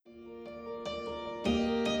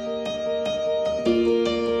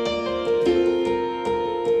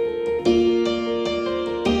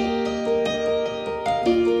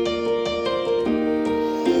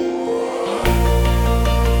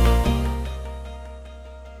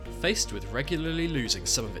Faced with regularly losing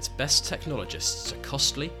some of its best technologists to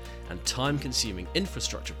costly and time-consuming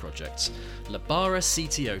infrastructure projects, Lebara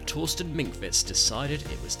CTO Torsten Minkwitz decided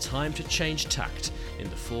it was time to change tact in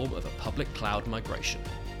the form of a public cloud migration.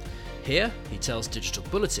 Here, he tells Digital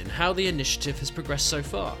Bulletin how the initiative has progressed so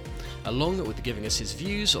far, along with giving us his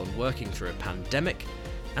views on working through a pandemic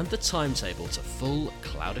and the timetable to full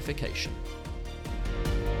cloudification.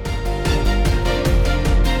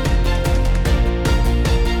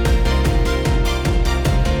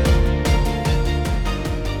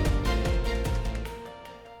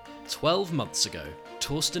 "12 months ago,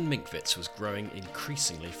 Torsten Minkwitz was growing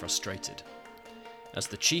increasingly frustrated. As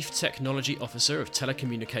the Chief Technology Officer of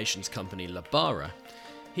telecommunications company Lebara,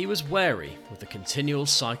 he was wary with the continual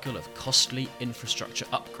cycle of costly infrastructure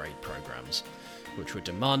upgrade programs, which were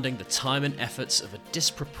demanding the time and efforts of a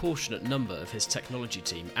disproportionate number of his technology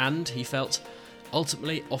team and, he felt,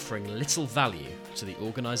 ultimately offering little value to the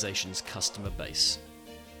organisation's customer base.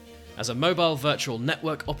 As a mobile virtual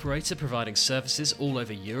network operator providing services all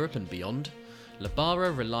over Europe and beyond,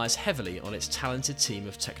 Lebara relies heavily on its talented team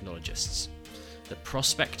of technologists. The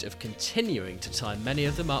prospect of continuing to tie many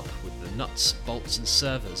of them up with the nuts, bolts and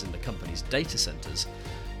servers in the company's data centres,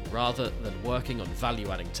 rather than working on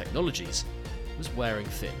value-adding technologies, was wearing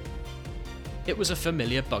thin. It was a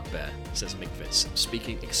familiar bugbear, says Minkwitz,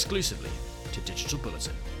 speaking exclusively to Digital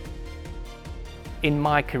Bulletin. In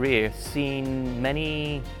my career, seen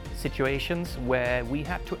many situations where we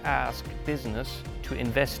had to ask business to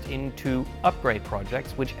invest into upgrade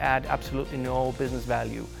projects which add absolutely no business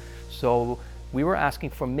value. So we were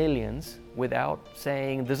asking for millions without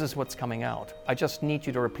saying this is what's coming out. I just need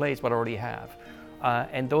you to replace what I already have.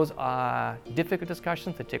 And those are difficult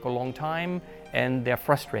discussions that take a long time and they're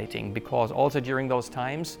frustrating because also during those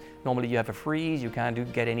times, normally you have a freeze, you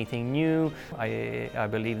can't get anything new. I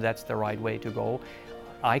believe that's the right way to go.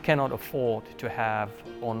 I cannot afford to have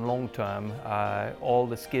on long term all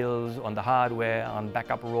the skills on the hardware, on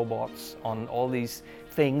backup robots, on all these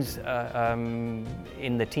things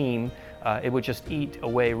in the team. It would just eat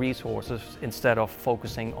away resources instead of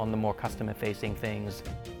focusing on the more customer facing things.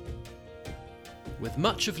 With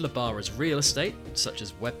much of Lebara's real estate, such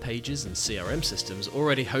as web pages and CRM systems,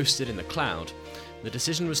 already hosted in the cloud, the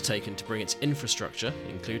decision was taken to bring its infrastructure,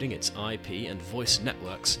 including its IP and voice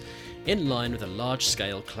networks, in line with a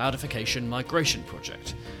large-scale cloudification migration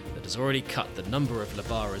project that has already cut the number of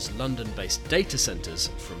Lebara's London-based data centres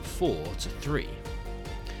from 4 to 3.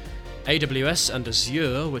 AWS and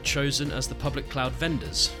Azure were chosen as the public cloud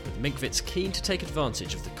vendors, with Minkwitz keen to take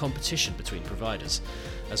advantage of the competition between providers,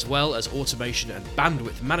 as well as automation and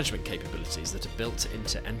bandwidth management capabilities that are built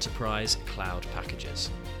into enterprise cloud packages.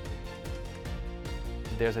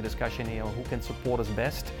 There's a discussion here on who can support us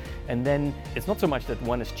best, and then it's not so much that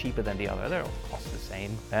one is cheaper than the other, they all cost the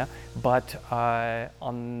same. Yeah? But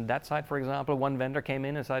on that side, for example, one vendor came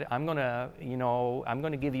in and said, I'm gonna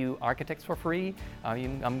give you architects for free,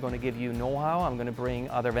 I'm gonna give you know-how, I'm gonna bring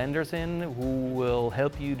other vendors in who will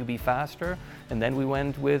help you to be faster, and then we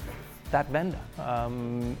went with that vendor.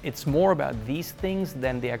 It's more about these things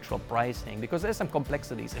than the actual pricing, because there's some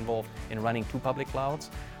complexities involved in running two public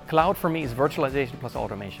clouds. Cloud for me is virtualization plus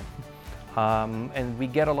automation. And we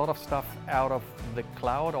get a lot of stuff out of the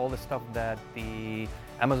cloud, all the stuff that the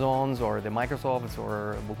Amazons or the Microsofts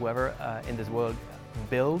or whoever in this world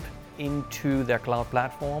build into their cloud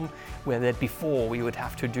platform, where that before we would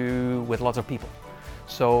have to do with lots of people.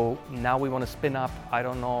 So now we want to spin up,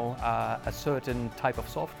 a certain type of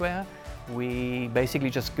software. We basically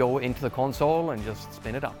just go into the console and just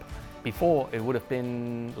spin it up. Before, it would have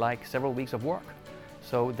been like several weeks of work.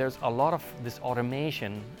 So there's a lot of this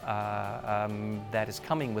automation that is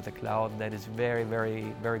coming with the cloud that is very,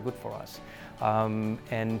 very, very good for us.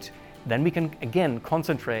 And then we can, again,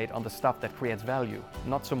 concentrate on the stuff that creates value,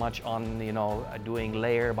 not so much on, doing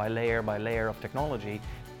layer by layer by layer of technology.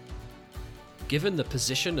 Given the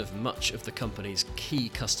position of much of the company's key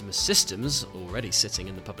customer systems already sitting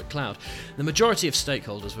in the public cloud, the majority of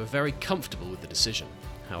stakeholders were very comfortable with the decision.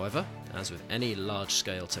 However, as with any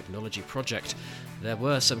large-scale technology project, there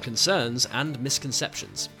were some concerns and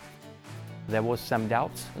misconceptions. There was some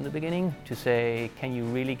doubts in the beginning to say, can you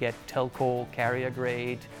really get telco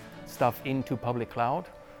carrier-grade stuff into public cloud?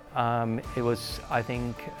 It was, I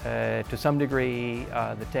think, to some degree,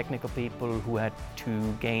 the technical people who had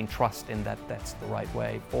to gain trust in that that's the right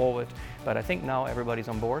way forward. But I think now everybody's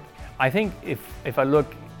on board. I think if I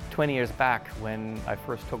look 20 years back when I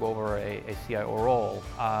first took over a CIO role,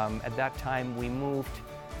 at that time we moved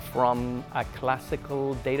from a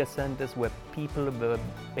classical data centers where people were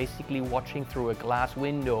basically watching through a glass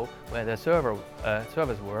window where their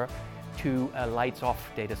servers were, to a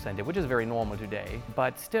lights-off data center, which is very normal today.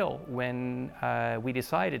 But still, when we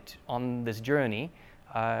decided on this journey,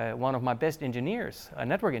 one of my best engineers,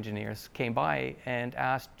 network engineers, came by and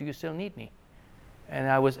asked, "Do you still need me?" And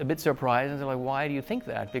I was a bit surprised and said, like, "Why do you think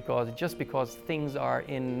that?" Because things are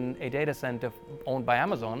in a data center owned by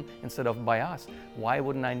Amazon instead of by us, why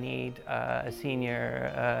wouldn't I need a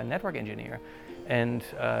senior network engineer? And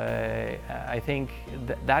I think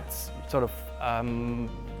that's sort of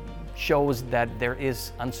shows that there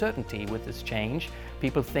is uncertainty with this change.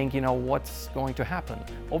 People think, what's going to happen?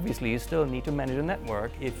 Obviously, you still need to manage a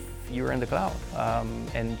network if you're in the cloud,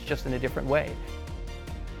 and just in a different way.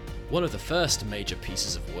 One of the first major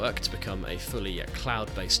pieces of work to become a fully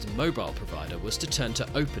cloud-based mobile provider was to turn to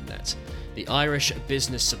OpenNet, the Irish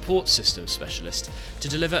business support system specialist, to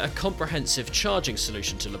deliver a comprehensive charging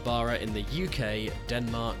solution to Lebara in the UK,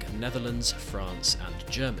 Denmark, Netherlands, France and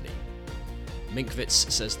Germany. Minkwitz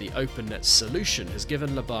says the OpenNet solution has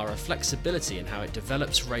given Lebara flexibility in how it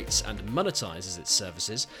develops, rates and monetizes its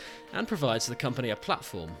services, and provides the company a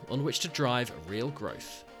platform on which to drive real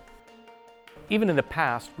growth. Even in the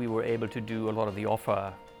past, we were able to do a lot of the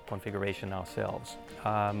offer configuration ourselves.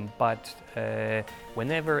 But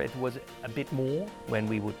whenever it was a bit more, when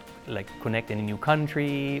we would connect in a new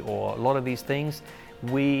country or a lot of these things,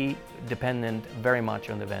 we depended very much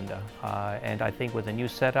on the vendor. And I think with the new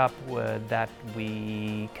setup that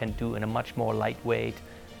we can do in a much more lightweight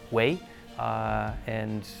way.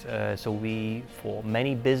 So we, for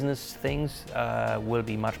many business things, will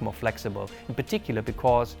be much more flexible. In particular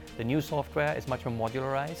because the new software is much more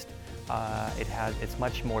modularized. It's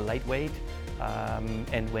much more lightweight.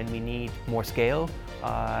 And when we need more scale,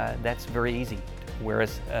 that's very easy.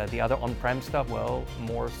 Whereas the other on-prem stuff, well,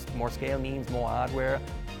 more scale means more hardware.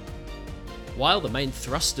 While the main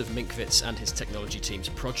thrust of Minkwitz and his technology team's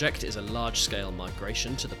project is a large-scale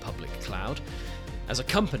migration to the public cloud, as a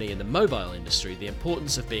company in the mobile industry, the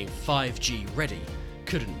importance of being 5G ready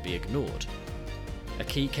couldn't be ignored. A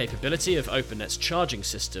key capability of OpenNet's charging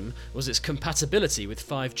system was its compatibility with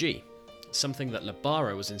 5G, something that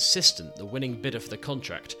Lebara was insistent the winning bidder for the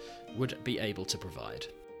contract would be able to provide.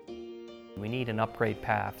 We need an upgrade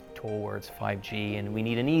path towards 5G, and we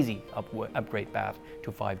need an easy upgrade path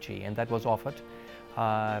to 5G, and that was offered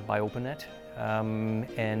by OpenNet.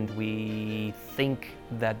 And we think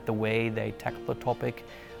that the way they tackle the topic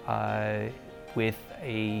with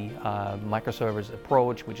a microservice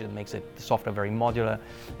approach, which makes the software very modular,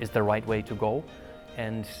 is the right way to go.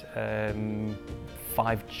 And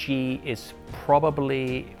 5G is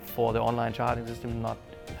probably, for the online charging system, not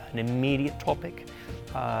an immediate topic.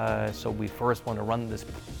 So we first want to run this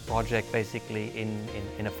project basically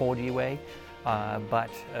in a 4G way.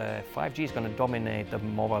 But 5G is going to dominate the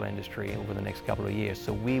mobile industry over the next couple of years.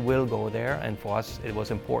 So we will go there, and for us it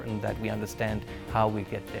was important that we understand how we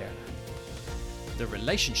get there. The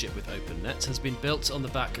relationship with OpenNet has been built on the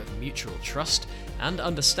back of mutual trust and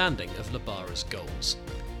understanding of Lebara's goals.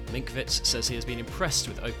 Minkwitz says he has been impressed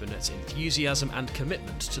with OpenNet's enthusiasm and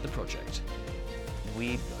commitment to the project.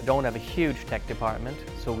 We don't have a huge tech department,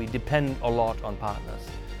 so we depend a lot on partners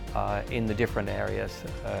in the different areas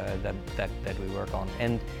that we work on,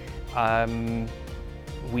 and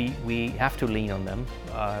we have to lean on them.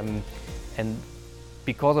 And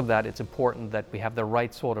because of that, it's important that we have the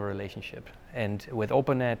right sort of relationship. And with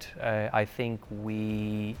OpenNet, I think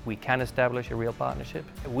we can establish a real partnership.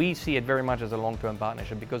 We see it very much as a long-term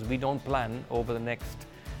partnership because we don't plan over the next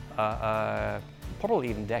probably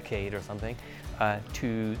even decade or something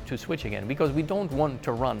to switch again, because we don't want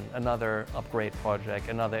to run another upgrade project,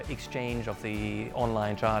 another exchange of the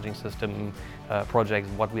online charging system project,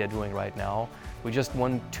 what we are doing right now. We just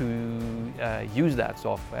want to use that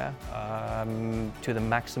software to the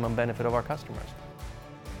maximum benefit of our customers.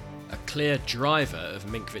 A clear driver of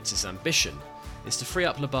Minkwitz's ambition is to free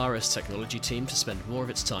up Lebara's technology team to spend more of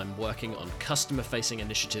its time working on customer-facing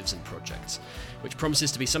initiatives and projects, which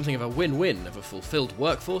promises to be something of a win-win of a fulfilled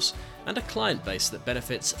workforce and a client base that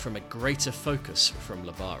benefits from a greater focus from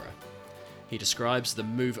Lebara. He describes the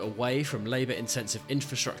move away from labour-intensive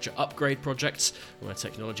infrastructure upgrade projects, where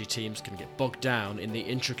technology teams can get bogged down in the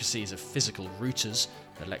intricacies of physical routers,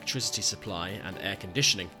 electricity supply and air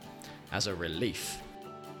conditioning, as a relief.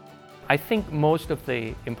 I think most of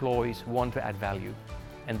the employees want to add value,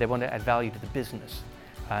 and they want to add value to the business,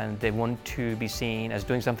 and they want to be seen as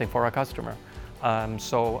doing something for our customer.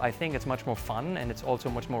 So I think it's much more fun, and it's also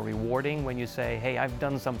much more rewarding when you say, hey, I've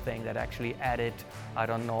done something that actually added, I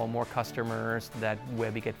don't know, more customers,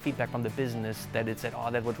 where we get feedback from the business that it said,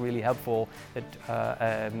 oh, that was really helpful,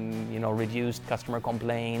 that reduced customer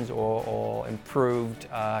complaints or improved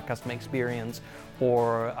customer experience,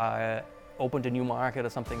 or opened a new market or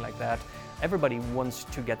something like that. Everybody wants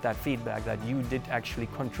to get that feedback that you did actually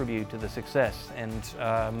contribute to the success, and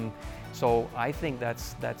so I think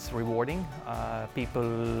that's rewarding.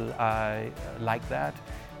 People like that,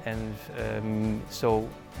 and so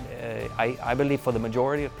I believe for the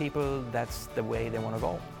majority of people that's the way they want to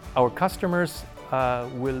go. Our customers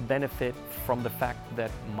will benefit from the fact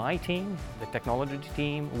that my team, the technology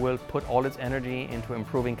team, will put all its energy into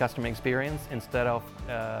improving customer experience instead of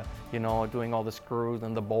doing all the screws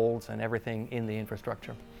and the bolts and everything in the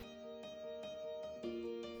infrastructure.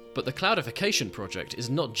 But the cloudification project is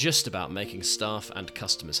not just about making staff and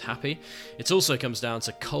customers happy. It also comes down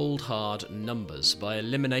to cold, hard numbers. By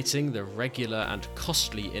eliminating the regular and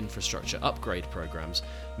costly infrastructure upgrade programs,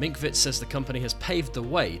 Minkwitz says the company has paved the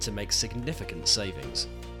way to make significant savings.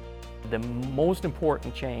 The most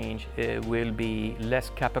important change will be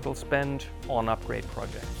less capital spend on upgrade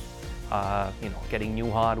projects. Getting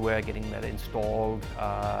new hardware, getting that installed,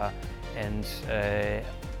 and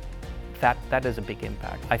that is a big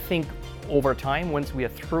impact. I think over time, once we are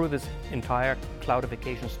through this entire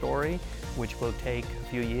cloudification story, which will take a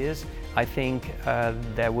few years, I think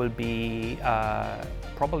there will be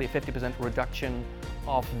probably a 50% reduction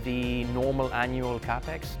of the normal annual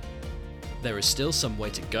capex. There is still some way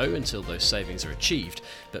to go until those savings are achieved,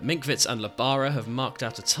 but Minkwitz and Lebara have marked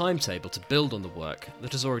out a timetable to build on the work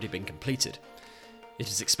that has already been completed. It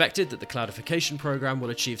is expected that the cloudification program will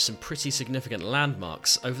achieve some pretty significant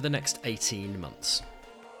landmarks over the next 18 months.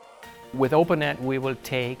 With OpenNet, we will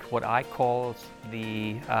take what I call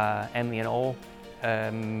the MVNO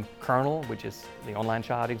kernel, which is the online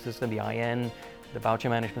charging system, the IN, the voucher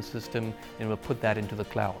management system, and we'll put that into the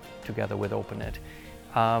cloud together with OpenNet.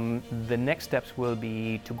 The next steps will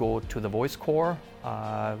be to go to the voice core,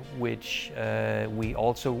 which we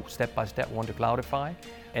also step by step want to cloudify.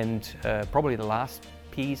 And probably the last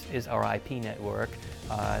piece is our IP network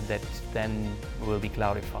that then will be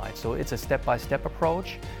cloudified. So it's a step-by-step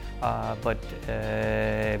approach, but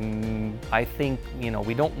I think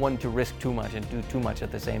we don't want to risk too much and do too much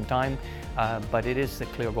at the same time, but it is a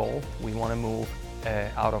clear goal. We want to move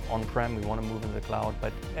out of on-prem, we want to move into the cloud,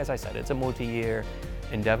 but as I said, it's a multi-year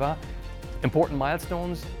endeavor. Important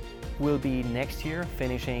milestones will be next year,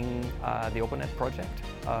 finishing the OpenNet project,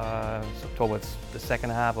 so towards the second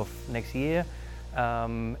half of next year.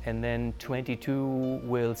 And then 22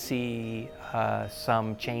 will see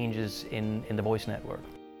some changes in the voice network.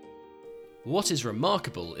 What is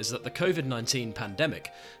remarkable is that the COVID-19 pandemic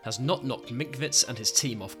has not knocked Minkwitz and his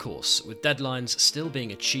team off course, with deadlines still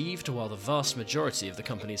being achieved while the vast majority of the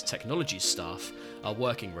company's technology staff are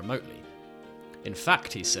working remotely. In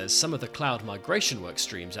fact, he says, some of the cloud migration work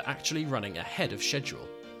streams are actually running ahead of schedule.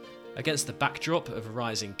 Against the backdrop of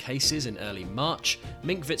rising cases in early March,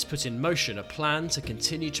 Minkwitz put in motion a plan to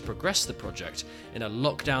continue to progress the project in a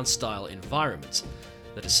lockdown-style environment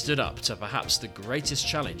that has stood up to perhaps the greatest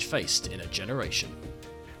challenge faced in a generation.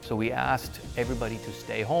 So we asked everybody to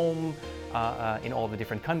stay home in all the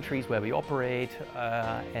different countries where we operate,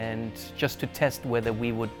 and just to test whether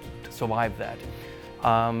we would survive that.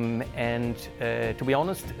 To be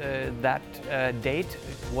honest, that date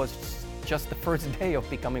was just the first day of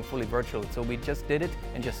becoming fully virtual. So we just did it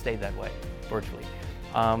and just stayed that way, virtually.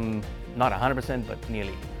 Not 100%, but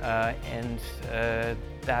nearly.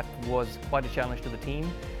 That was quite a challenge to the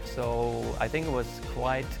team. So I think it was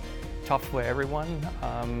quite tough for everyone,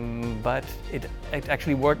 but it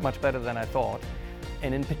actually worked much better than I thought.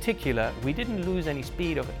 And in particular, we didn't lose any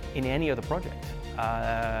speed in any of the projects.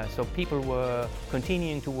 So people were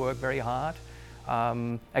continuing to work very hard.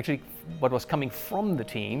 Actually, what was coming from the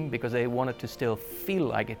team, because they wanted to still feel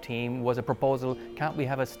like a team, was a proposal, can't we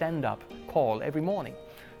have a stand-up call every morning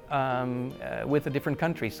with a different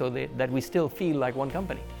country so that we still feel like one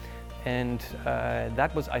company? And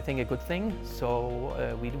that was, I think, a good thing,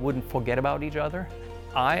 so we wouldn't forget about each other.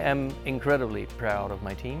 I am incredibly proud of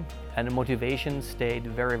my team, and the motivation stayed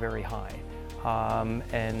very, very high.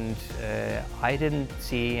 I didn't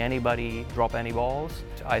see anybody drop any balls.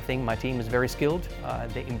 I think my team is very skilled.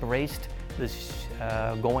 They embraced this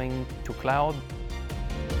going to cloud.